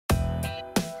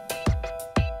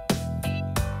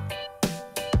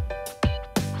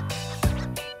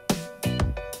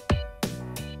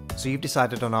So you've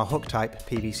decided on our hook type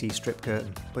PVC strip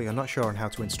curtain, but you're not sure on how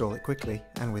to install it quickly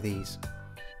and with ease.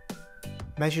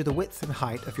 Measure the width and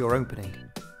height of your opening.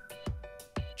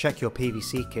 Check your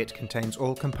PVC kit contains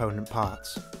all component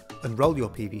parts. Unroll your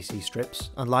PVC strips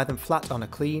and lie them flat on a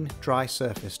clean, dry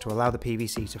surface to allow the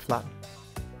PVC to flatten.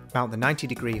 Mount the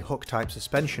 90-degree hook type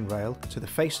suspension rail to the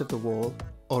face of the wall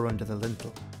or under the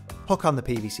lintel. Hook on the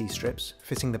PVC strips,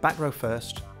 fitting the back row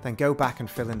first, then go back and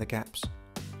fill in the gaps.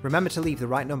 Remember to leave the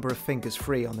right number of fingers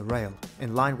free on the rail,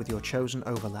 in line with your chosen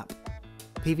overlap.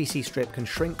 PVC strip can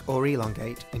shrink or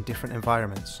elongate in different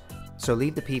environments, so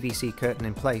leave the PVC curtain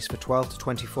in place for 12 to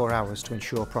 24 hours to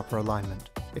ensure proper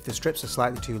alignment. If the strips are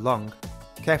slightly too long,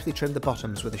 carefully trim the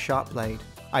bottoms with a sharp blade,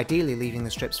 ideally leaving the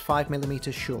strips 5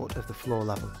 mm short of the floor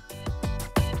level.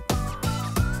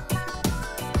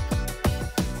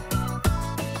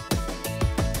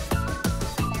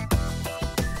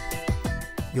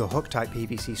 Your hook type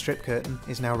PVC strip curtain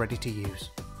is now ready to use.